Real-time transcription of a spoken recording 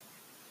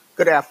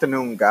Good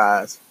afternoon,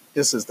 guys.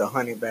 This is the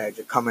Honey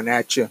Badger coming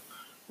at you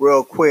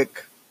real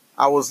quick.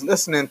 I was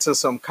listening to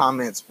some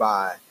comments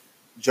by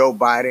Joe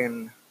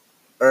Biden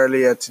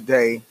earlier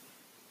today.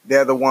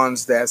 They're the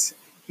ones that's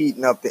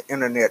heating up the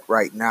internet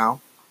right now.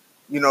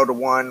 You know, the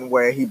one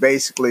where he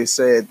basically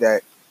said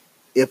that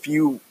if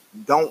you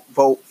don't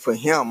vote for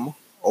him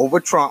over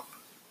Trump,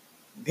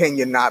 then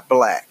you're not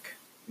black.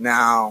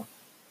 Now,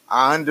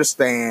 I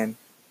understand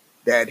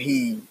that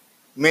he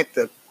meant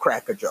to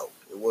crack a joke.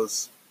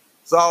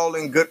 It's all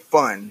in good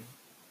fun.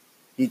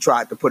 He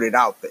tried to put it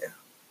out there.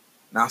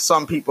 Now,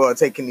 some people are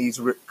taking these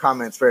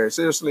comments very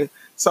seriously.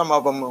 Some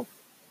of them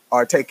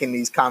are taking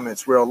these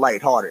comments real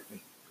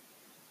lightheartedly.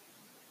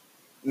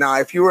 Now,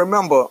 if you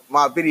remember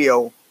my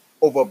video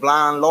over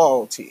blind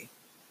loyalty,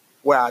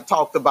 where I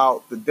talked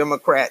about the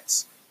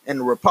Democrats and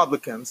the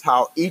Republicans,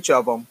 how each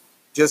of them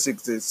just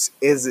is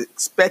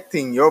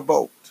expecting your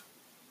vote,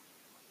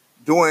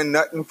 doing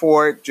nothing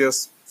for it,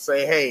 just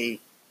say, hey,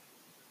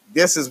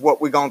 this is what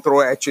we're going to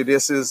throw at you.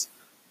 This is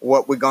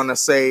what we're going to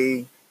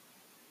say.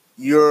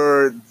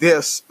 You're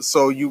this,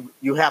 so you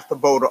have to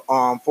vote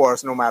for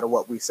us no matter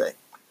what we say.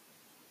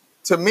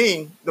 To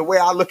me, the way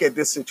I look at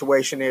this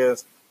situation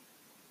is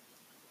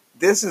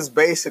this is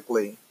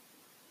basically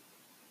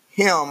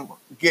him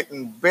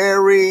getting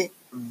very,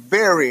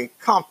 very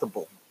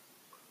comfortable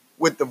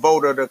with the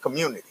vote of the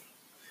community.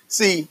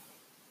 See,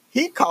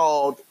 he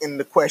called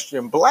into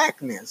question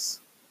blackness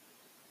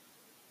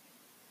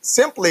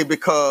simply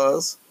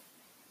because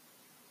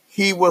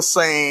he was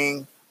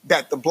saying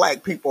that the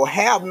black people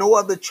have no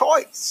other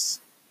choice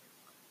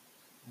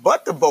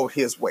but to vote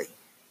his way.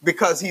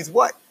 Because he's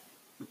what?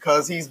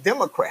 Because he's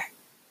Democrat.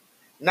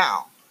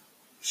 Now,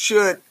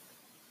 should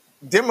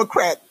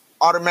Democrat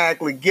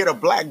automatically get a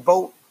black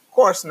vote? Of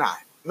course not.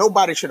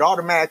 Nobody should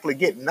automatically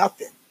get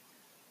nothing.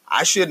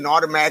 I shouldn't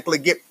automatically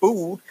get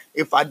food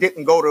if I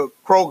didn't go to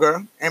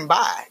Kroger and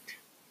buy it.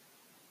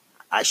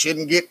 I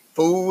shouldn't get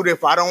food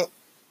if I don't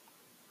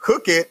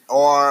cook it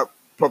or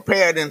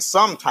prepare it in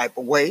some type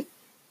of way.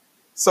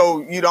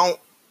 So you don't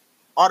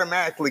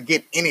automatically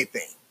get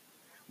anything.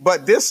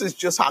 But this is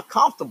just how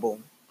comfortable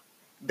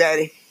that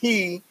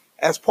he,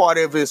 as part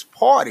of his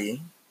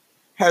party,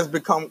 has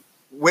become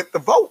with the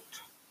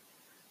vote.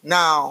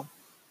 Now,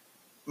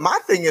 my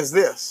thing is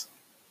this.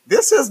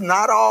 This is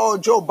not all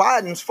Joe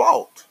Biden's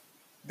fault.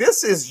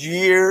 This is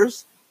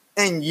years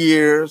and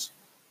years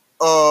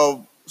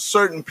of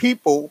certain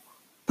people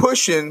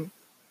pushing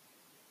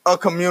a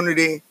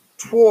community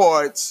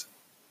towards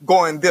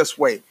going this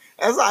way.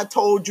 As I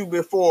told you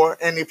before,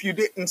 and if you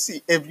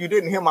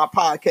didn't hear my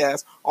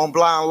podcast on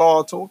blind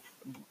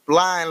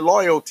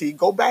loyalty,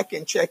 go back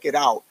and check it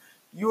out.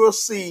 You will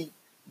see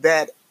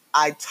that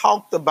I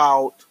talked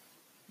about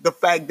the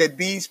fact that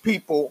these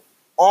people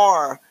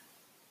are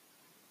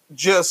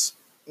just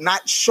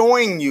not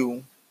showing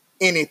you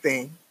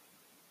anything.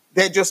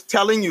 They're just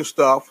telling you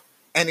stuff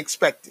and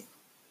expecting.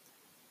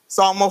 It's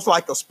almost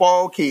like a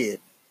spoiled kid.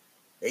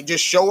 They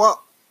just show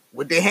up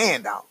with their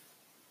hand out.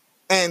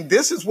 And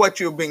this is what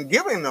you've been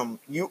giving them.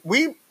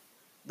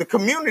 The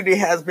community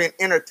has been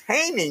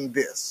entertaining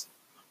this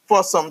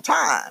for some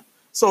time.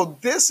 So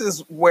this is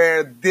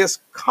where this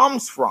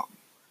comes from.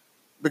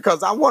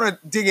 Because I want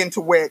to dig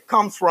into where it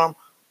comes from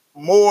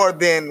more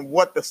than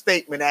what the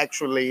statement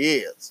actually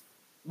is.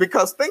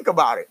 Because think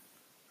about it.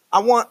 I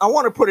want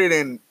to put it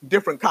in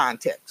different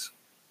contexts.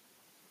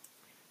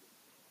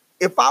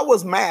 If I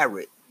was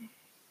married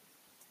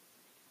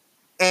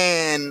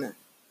and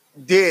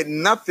did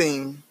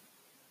nothing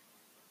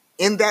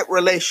in that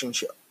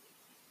relationship,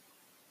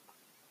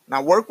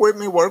 now work with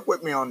me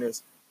on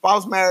this. If I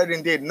was married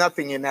and did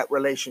nothing in that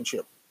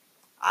relationship,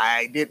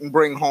 I didn't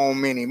bring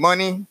home any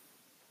money,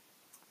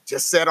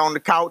 just sat on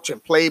the couch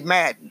and played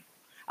Madden.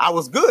 I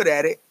was good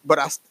at it, but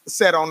I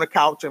sat on the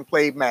couch and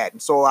played Madden.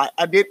 So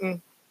I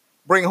didn't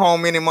bring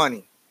home any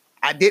money.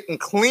 I didn't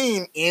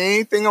clean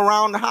anything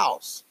around the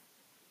house.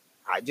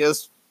 I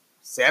just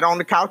sat on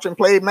the couch and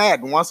played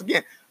Madden. Once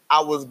again, I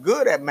was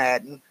good at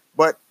Madden,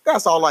 but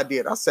that's all I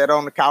did. I sat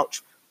on the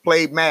couch,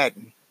 played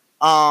Madden.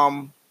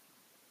 But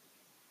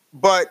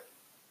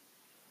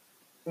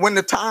when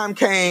the time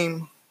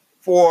came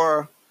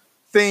for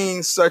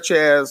things such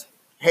as,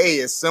 hey,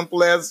 as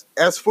simple as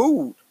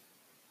food,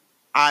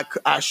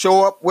 I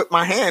show up with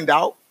my hand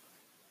out,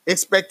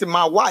 expecting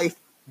my wife,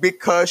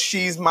 because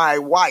she's my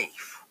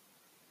wife,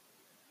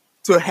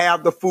 to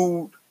have the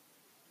food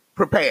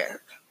prepared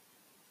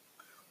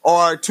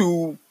or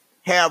to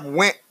have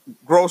went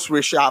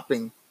grocery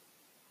shopping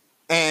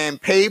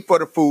and paid for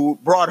the food,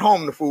 brought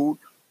home the food,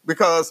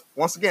 because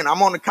once again,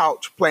 I'm on the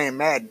couch playing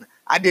Madden.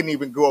 I didn't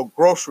even go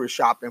grocery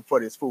shopping for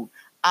this food.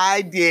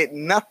 I did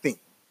nothing.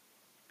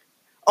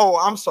 Oh,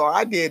 I'm sorry.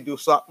 I did do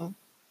something.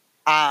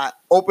 I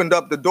opened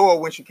up the door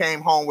when she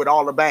came home with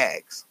all the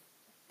bags.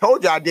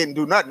 Told you I didn't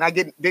do nothing. I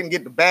didn't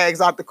get the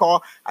bags out the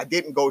car. I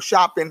didn't go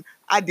shopping.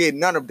 I did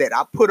none of that.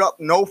 I put up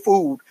no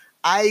food.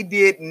 I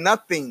did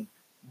nothing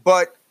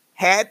but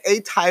had a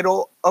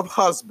title of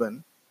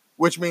husband,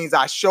 which means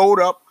I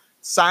showed up,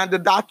 signed a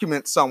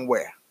document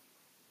somewhere,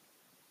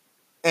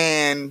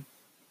 and And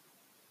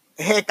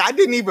heck, I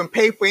didn't even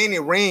pay for any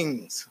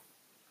rings.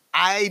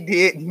 I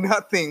did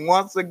nothing.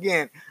 Once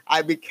again,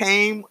 I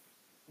became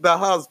the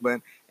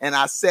husband, and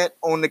I sat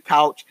on the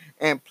couch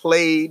and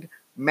played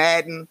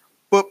Madden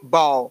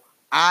football.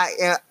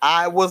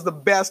 I was the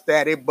best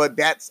at it, but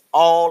that's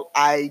all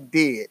I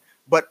did.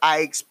 But I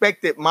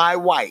expected my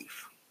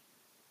wife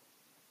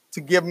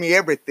to give me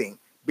everything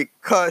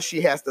because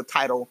she has the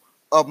title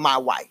of my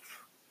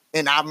wife,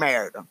 and I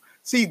married her.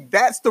 See,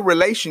 that's the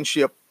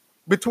relationship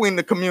between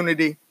the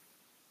community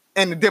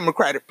and the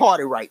Democratic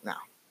Party right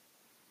now.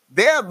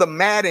 They're the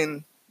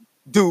Madden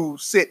dude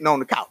sitting on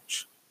the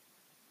couch,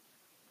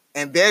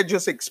 and they're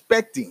just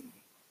expecting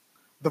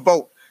the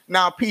vote.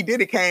 Now, P.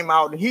 Diddy came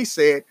out and he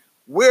said,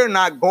 we're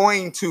not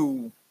going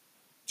to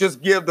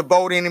just give the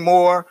vote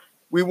anymore.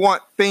 We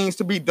want things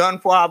to be done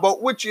for our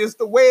vote, which is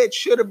the way it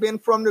should have been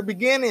from the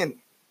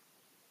beginning.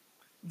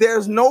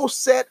 There's no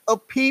set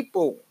of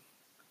people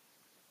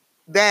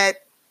that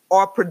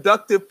are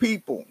productive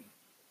people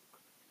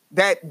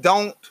that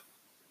don't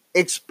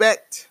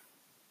expect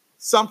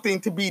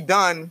something to be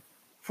done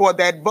for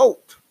that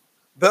vote.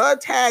 The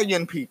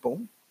Italian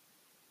people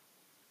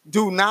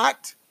do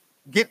not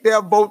get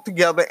their vote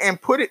together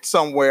and put it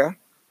somewhere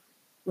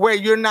where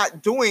you're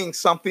not doing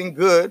something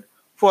good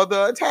for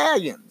the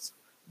Italians.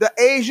 The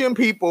Asian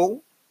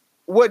people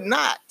would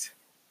not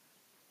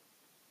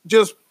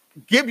just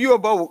give you a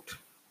vote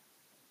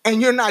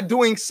and you're not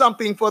doing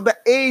something for the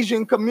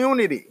Asian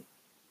community.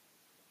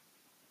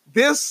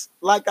 This,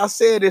 like I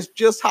said, is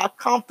just how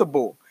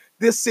comfortable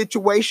this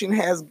situation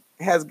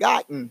has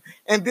gotten.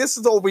 And this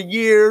is over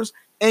years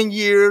and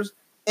years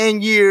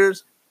and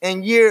years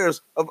and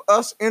years of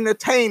us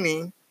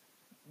entertaining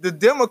the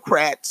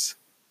Democrats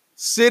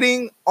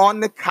sitting on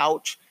the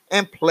couch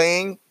and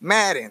playing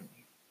Madden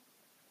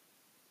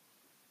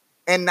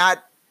and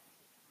not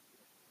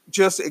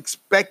just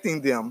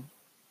expecting them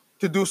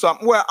to do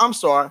something. Well, I'm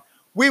sorry.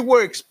 We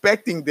were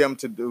expecting them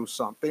to do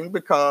something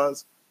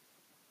because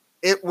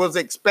it was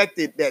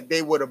expected that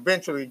they would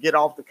eventually get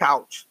off the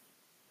couch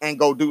and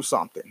go do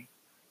something.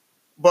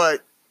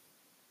 But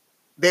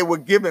they were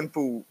given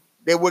food.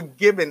 They were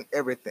given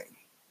everything.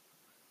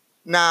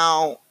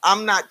 Now,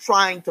 I'm not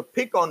trying to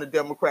pick on the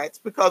Democrats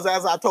because,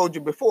 as I told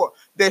you before,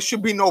 there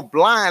should be no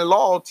blind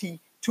loyalty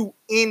to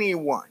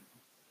anyone,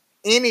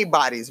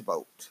 anybody's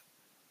vote.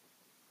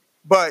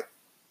 But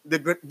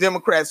the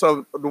Democrats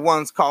are the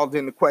ones called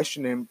into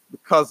questioning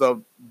because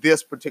of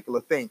this particular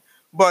thing.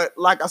 But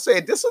like I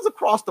said, this is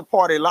across the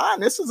party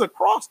line. This is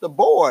across the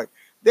board.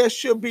 There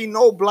should be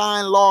no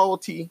blind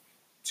loyalty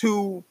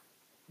to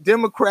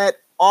Democrat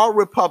or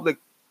Republican.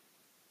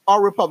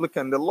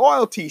 The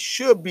loyalty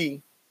should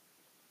be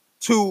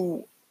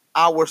to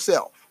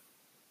ourselves.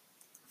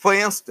 For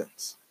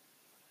instance,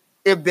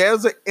 if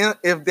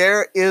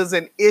there is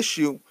an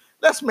issue,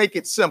 let's make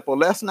it simple.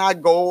 Let's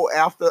not go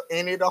after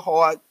any of the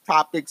hard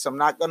topics. I'm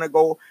not going to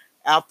go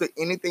after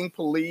anything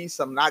police.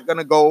 I'm not going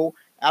to go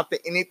after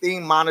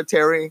anything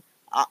monetary.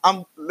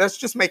 Let's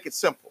just make it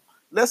simple.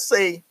 Let's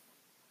say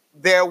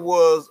there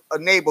was a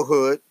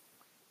neighborhood,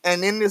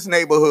 and in this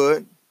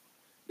neighborhood,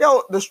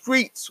 the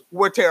streets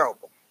were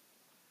terrible.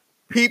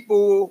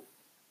 People,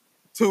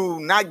 to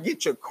not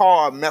get your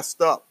car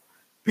messed up,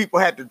 people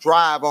had to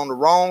drive on the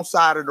wrong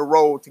side of the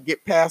road to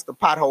get past the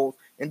potholes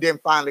and then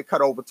finally cut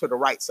over to the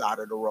right side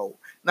of the road.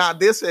 Now,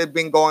 this had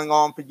been going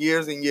on for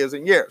years and years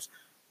and years.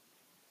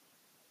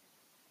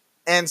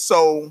 And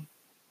so,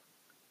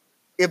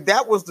 if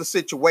that was the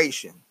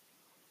situation,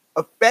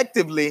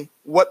 effectively,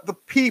 what the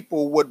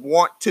people would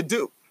want to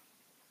do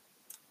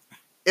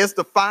is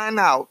to find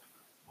out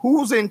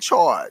who's in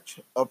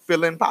charge of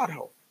filling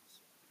potholes.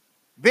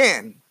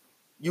 Then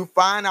you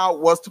find out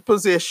what's the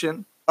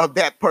position of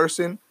that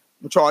person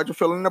in charge of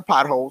filling the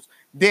potholes.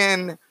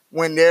 Then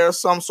when there's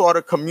some sort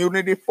of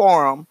community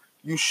forum,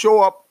 you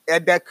show up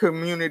at that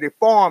community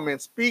forum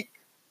and speak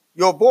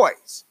your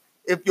voice.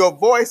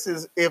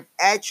 If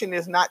action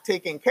is not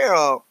taken care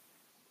of,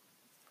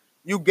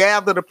 you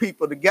gather the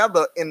people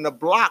together in the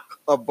block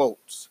of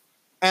votes.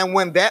 And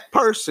when that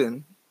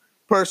person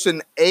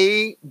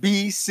A,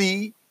 B,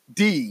 C,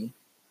 D,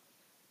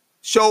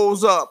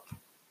 shows up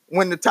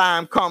when the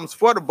time comes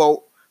for the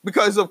vote,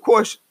 because of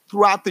course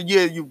throughout the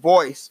year you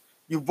voice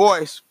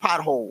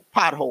pothole,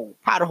 pothole,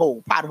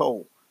 pothole,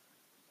 pothole.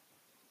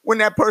 When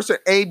that person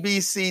A, B,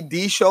 C,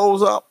 D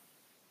shows up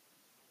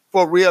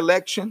for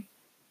re-election,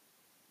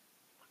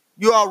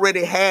 you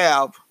already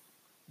have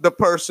the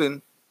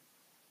person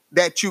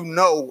that you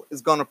know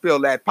is going to fill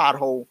that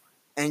pothole,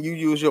 and you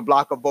use your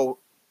block of vote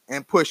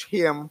and push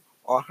him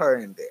or her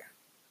in there.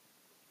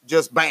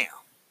 Just bam.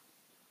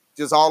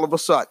 Just all of a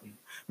sudden.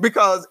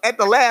 Because at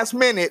the last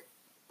minute,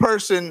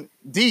 person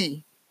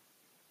D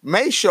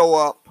may show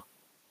up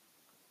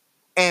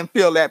and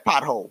fill that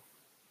pothole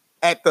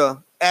at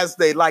the, as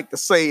they like to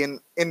say in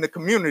the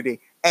community,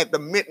 at the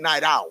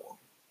midnight hour.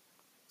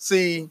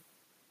 See,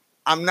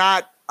 I'm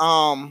not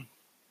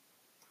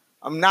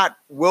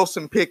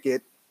Wilson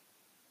Pickett,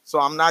 so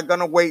I'm not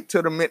going to wait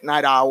till the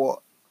midnight hour,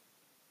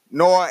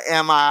 nor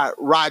am I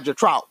Roger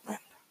Troutman.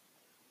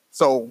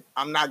 So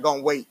I'm not going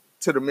to wait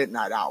to the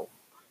midnight hour.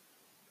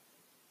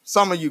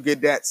 Some of you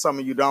get that, some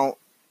of you don't.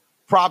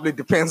 Probably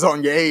depends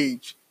on your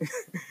age.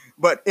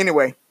 But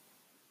anyway,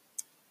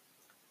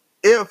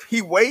 if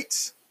he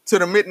waits to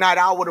the midnight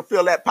hour to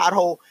fill that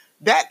pothole,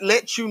 that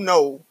lets you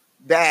know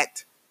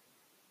that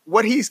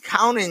what he's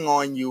counting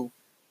on you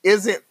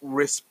isn't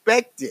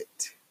respected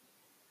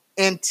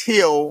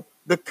until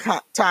the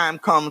time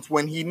comes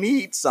when he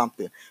needs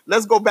something.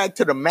 Let's go back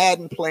to the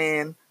Madden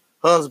playing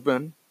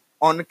husband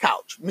on the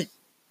couch, me.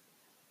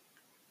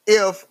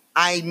 If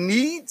I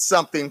need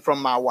something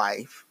from my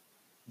wife,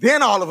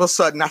 then all of a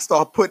sudden I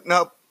start putting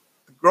up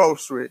the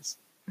groceries.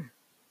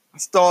 I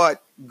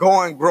start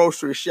going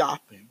grocery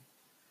shopping.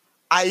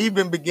 I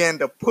even began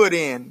to put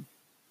in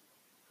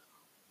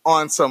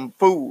on some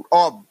food.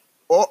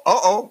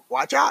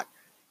 Watch out.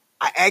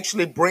 I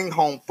actually bring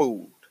home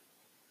food,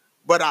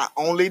 but I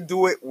only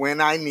do it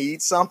when I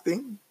need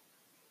something.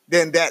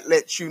 Then that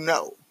lets you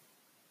know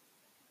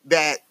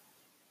that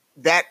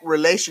that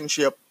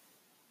relationship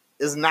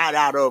is not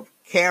out of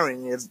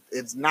caring.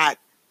 It's not,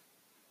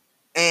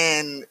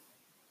 and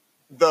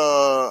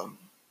the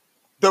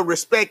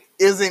respect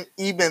isn't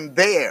even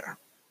there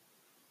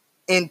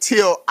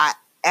until I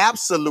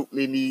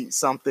absolutely need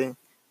something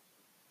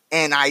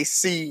and I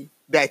see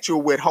that you're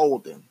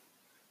withholding.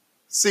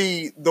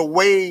 See, the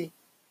way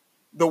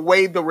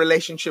the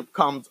relationship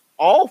comes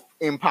off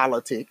in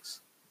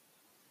politics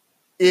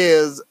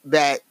is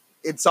that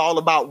it's all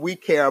about we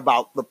care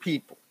about the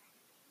people.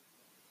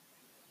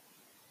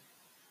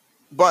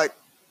 But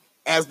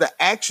as the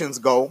actions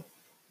go,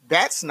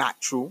 that's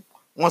not true.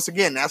 Once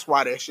again, that's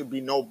why there should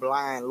be no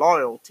blind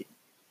loyalty.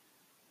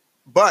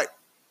 But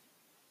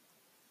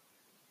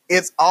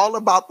it's all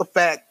about the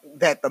fact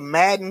that the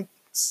Madden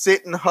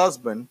sitting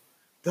husband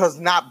does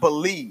not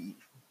believe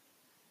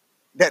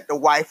that the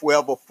wife will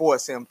ever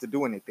force him to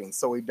do anything.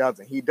 So he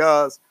doesn't. He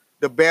does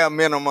the bare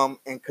minimum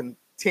and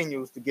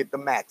continues to get the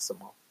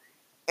maximum.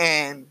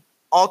 And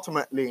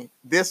ultimately,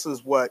 this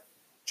is what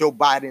Joe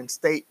Biden's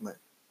statement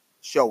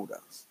showed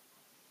us.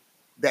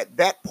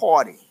 That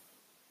party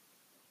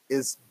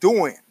is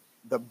doing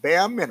the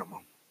bare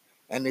minimum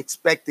and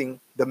expecting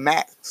the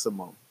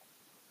maximum,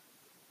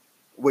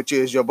 which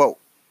is your vote.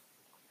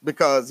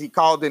 Because he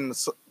called in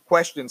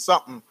question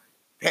something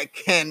that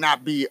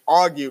cannot be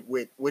argued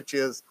with, which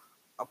is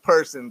a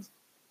person's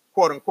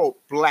quote unquote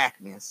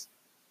blackness.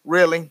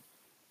 Really?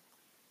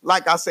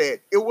 Like I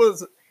said, it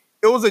was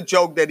a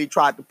joke that he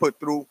tried to put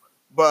through,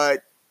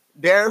 but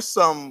there's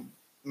some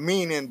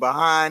meaning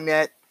behind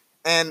that,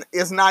 and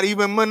it's not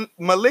even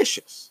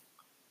malicious,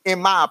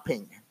 in my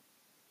opinion.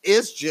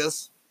 It's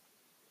just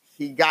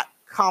he got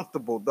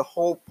comfortable. The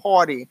whole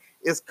party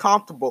is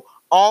comfortable.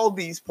 All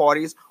these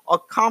parties are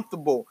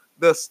comfortable.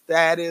 The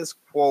status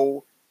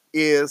quo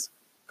is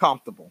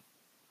comfortable.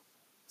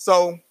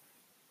 So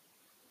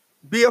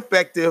be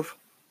effective.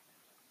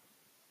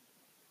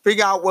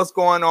 Figure out what's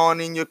going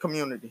on in your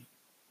community.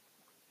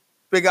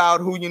 Figure out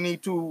who you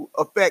need to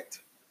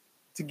affect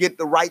to get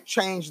the right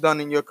change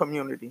done in your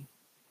community.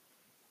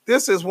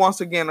 This is,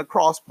 once again,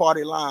 across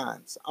party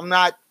lines. I'm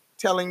not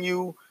telling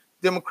you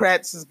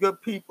Democrats is good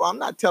people. I'm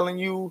not telling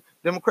you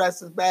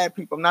Democrats is bad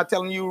people. I'm not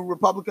telling you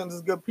Republicans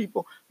is good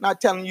people. I'm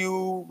not telling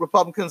you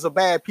Republicans are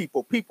bad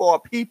people. People are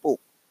people.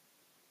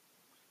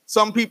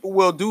 Some people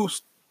will do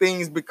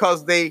things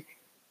because they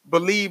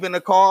believe in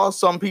the cause.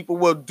 Some people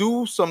will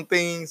do some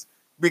things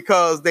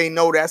because they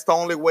know that's the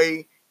only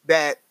way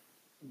that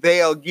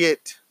they'll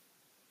get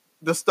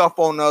the stuff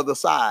on the other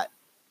side.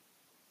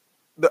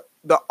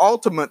 The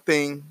ultimate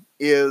thing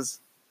is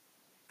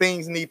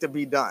things need to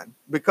be done,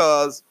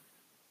 because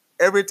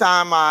every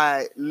time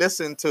I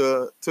listen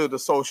to the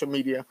social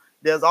media,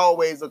 there's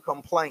always a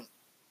complaint,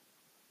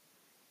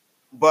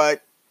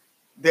 but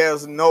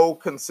there's no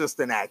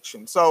consistent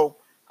action. So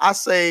I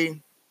say,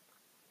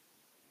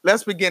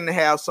 let's begin to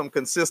have some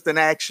consistent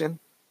action.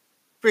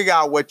 Figure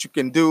out what you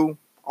can do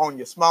on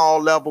your small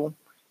level.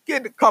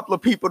 Get a couple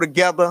of people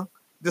together,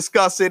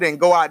 discuss it, and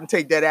go out and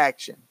take that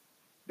action.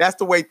 That's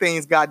the way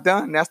things got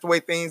done. That's the way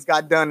things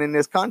got done in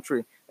this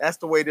country. That's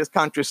the way this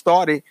country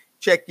started.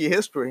 Check your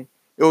history.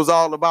 It was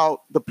all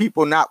about the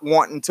people not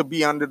wanting to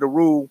be under the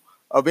rule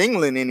of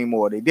England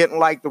anymore. They didn't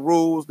like the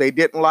rules. They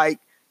didn't like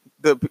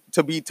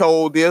to be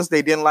told this.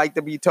 They didn't like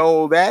to be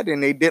told that.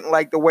 And they didn't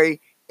like the way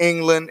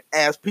England,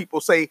 as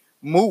people say,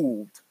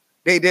 moved.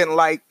 They didn't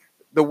like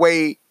the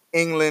way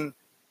England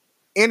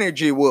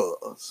energy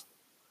was.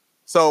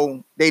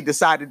 So they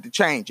decided to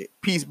change it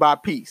piece by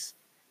piece.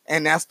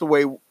 And that's the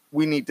way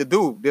we need to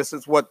do. This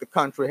is what the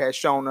country has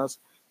shown us.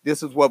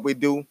 This is what we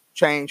do.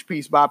 Change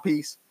piece by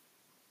piece.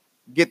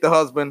 Get the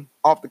husband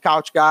off the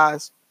couch,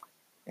 guys.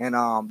 And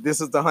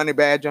this is the Honey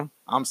Badger.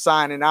 I'm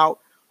signing out.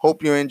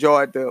 Hope you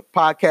enjoyed the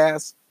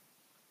podcast.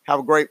 Have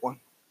a great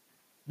one.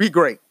 Be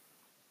great.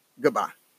 Goodbye.